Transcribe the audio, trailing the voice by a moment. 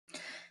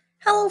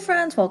Hello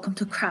friends, welcome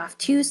to Craft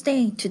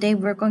Tuesday. Today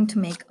we're going to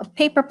make a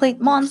paper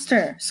plate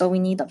monster. So we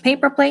need a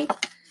paper plate,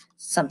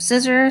 some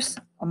scissors,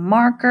 a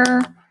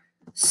marker,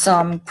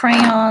 some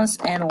crayons,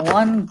 and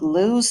one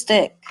glue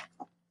stick.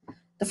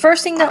 The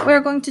first thing that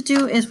we're going to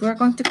do is we're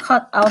going to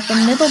cut out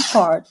the middle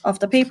part of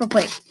the paper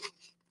plate.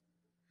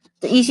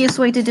 The easiest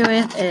way to do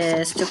it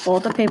is to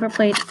fold the paper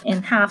plate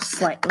in half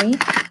slightly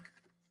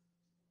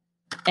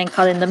and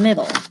cut in the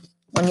middle.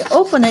 When you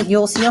open it,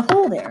 you'll see a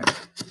hole there,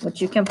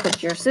 which you can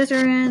put your scissor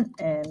in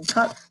and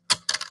cut.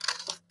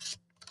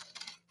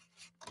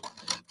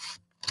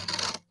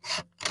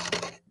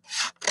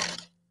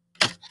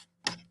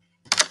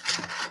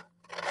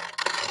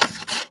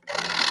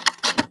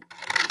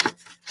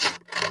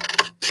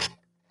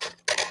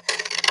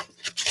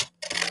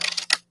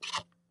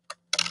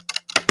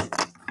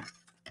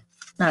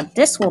 Now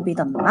this will be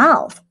the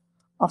mouth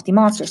of the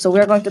monster. So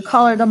we're going to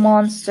color the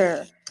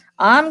monster.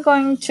 I'm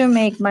going to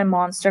make my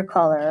monster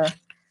color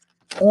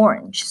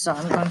orange. So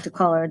I'm going to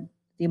color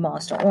the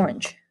monster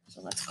orange. So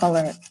let's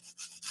color it.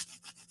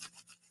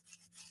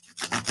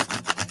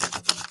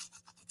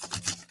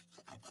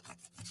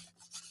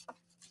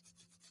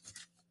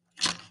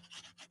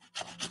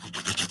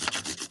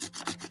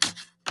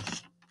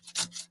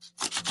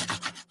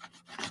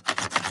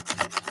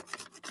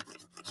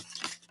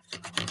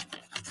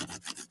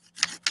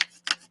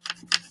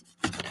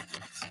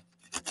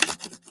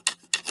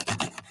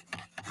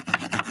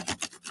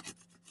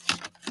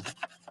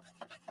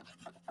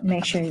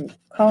 Make sure you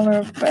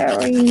color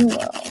very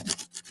well.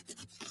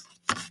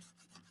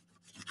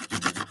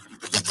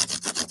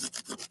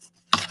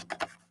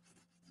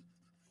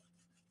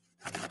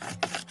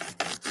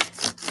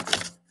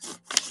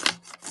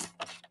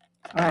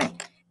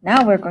 Alright,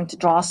 now we're going to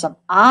draw some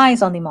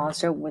eyes on the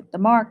monster with the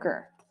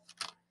marker.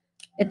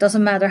 It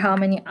doesn't matter how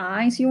many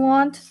eyes you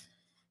want.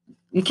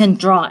 You can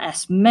draw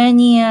as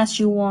many as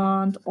you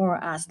want or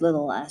as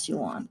little as you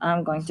want.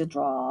 I'm going to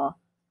draw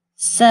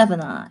 7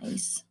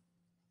 eyes.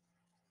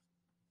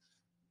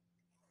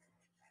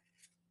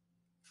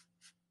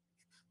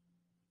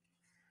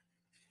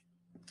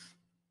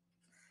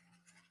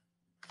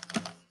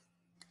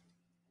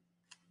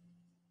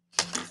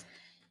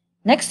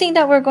 Next thing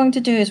that we're going to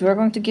do is we're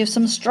going to give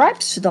some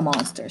stripes to the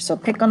monster. So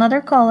pick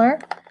another color.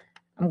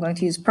 I'm going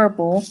to use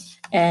purple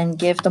and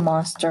give the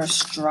monster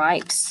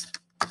stripes.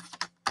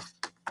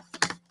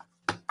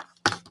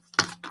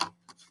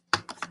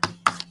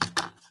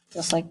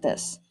 Just like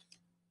this.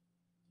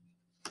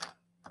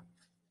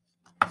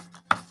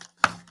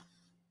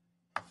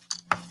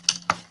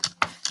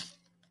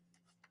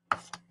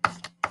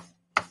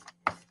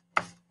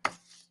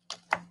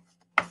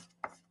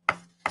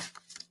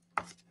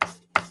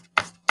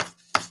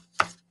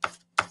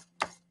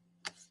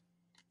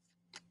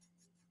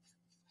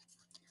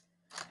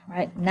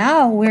 Right,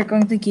 now we're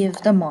going to give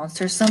the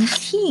monster some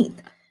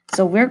teeth.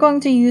 So we're going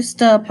to use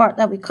the part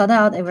that we cut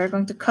out and we're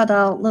going to cut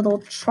out little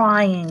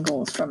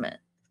triangles from it.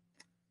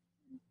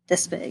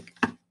 This big.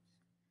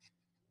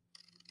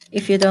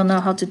 If you don't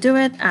know how to do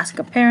it, ask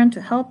a parent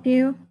to help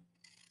you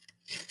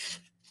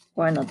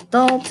or an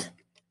adult.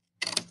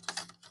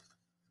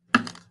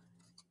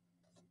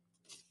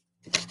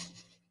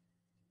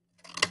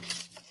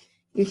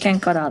 You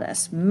can cut out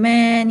as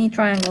many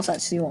triangles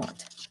as you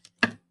want.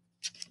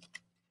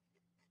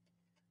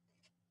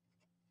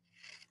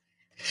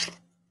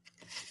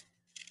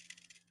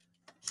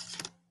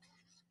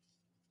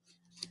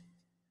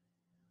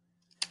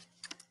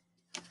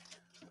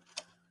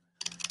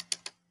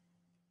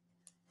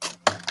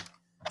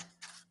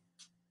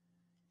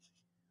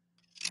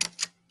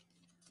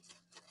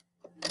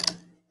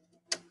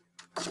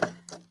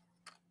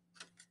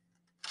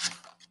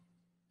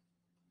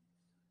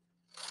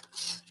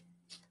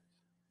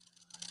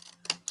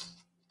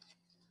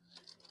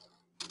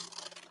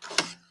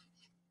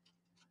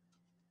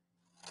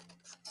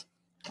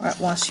 Alright,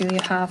 once you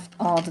have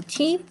all the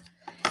teeth,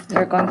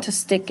 you're going to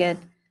stick it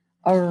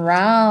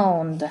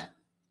around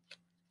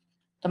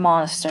the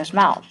monster's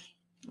mouth,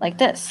 like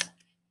this.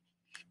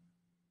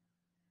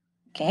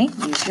 Okay,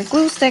 use your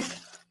glue stick.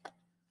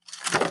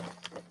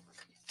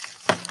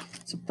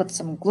 So put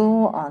some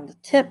glue on the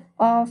tip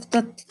of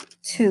the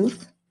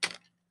tooth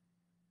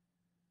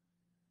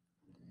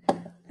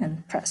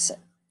and press it.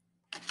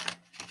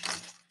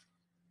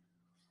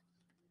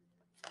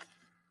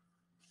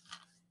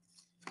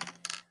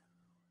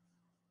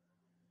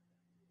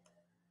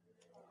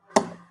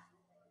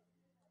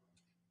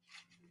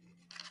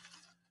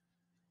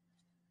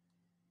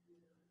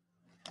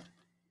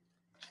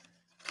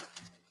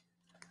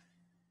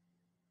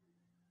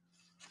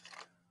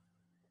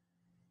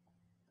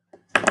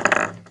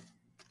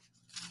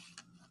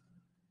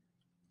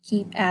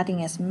 Keep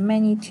adding as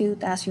many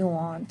teeth as you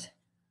want.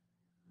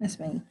 As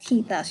many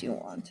teeth as you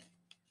want.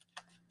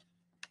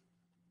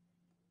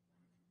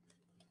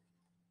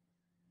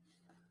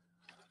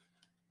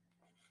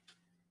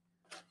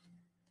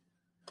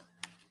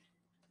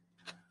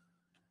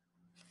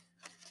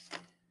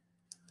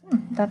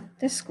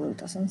 This glue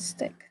doesn't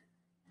stick.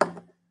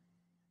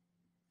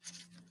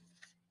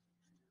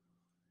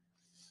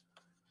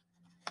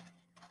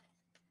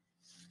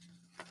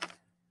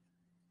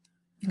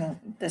 No,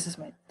 this is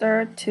my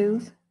third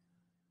tooth.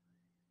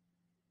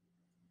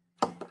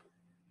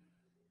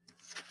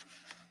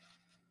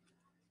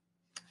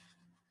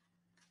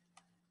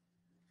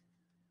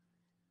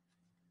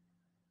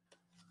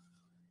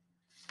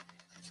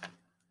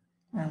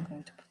 I'm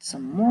going to put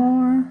some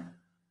more.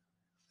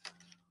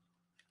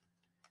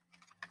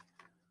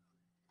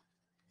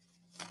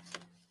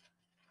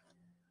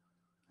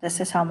 This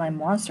is how my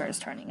monster is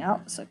turning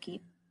out, so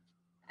keep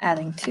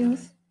adding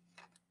tooth.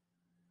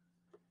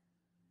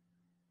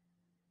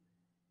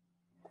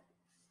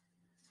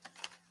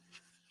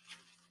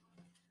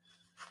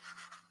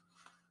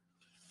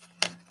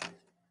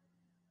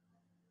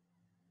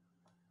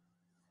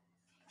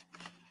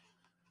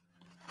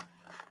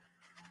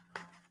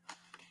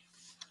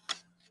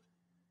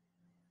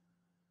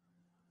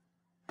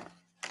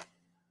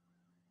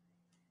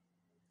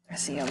 I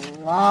see a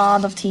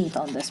lot of teeth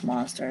on this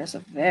monster. It's a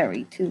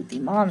very toothy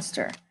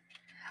monster.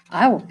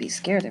 I would be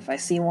scared if I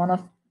see one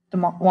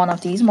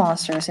of these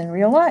monsters in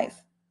real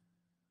life.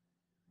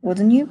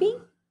 Wouldn't you be?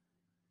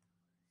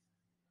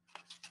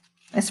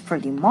 It's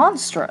pretty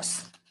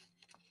monstrous.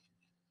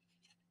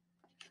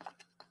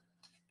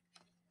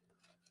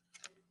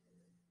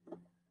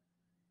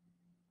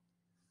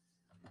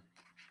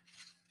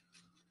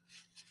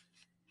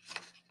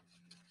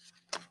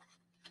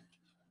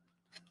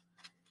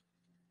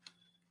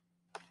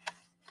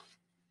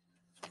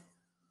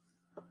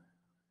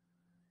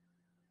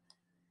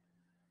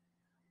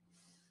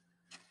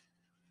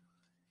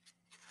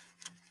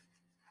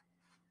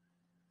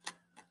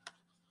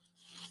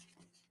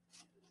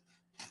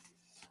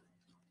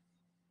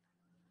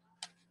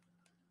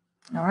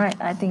 All right,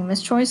 I think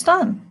Miss Choi's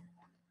done.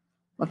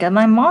 Look at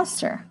my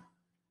monster.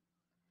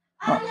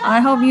 Well,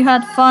 I hope you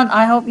had fun.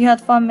 I hope you had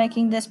fun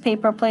making this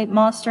paper plate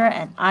monster,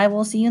 and I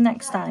will see you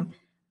next time.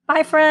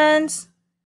 Bye, friends!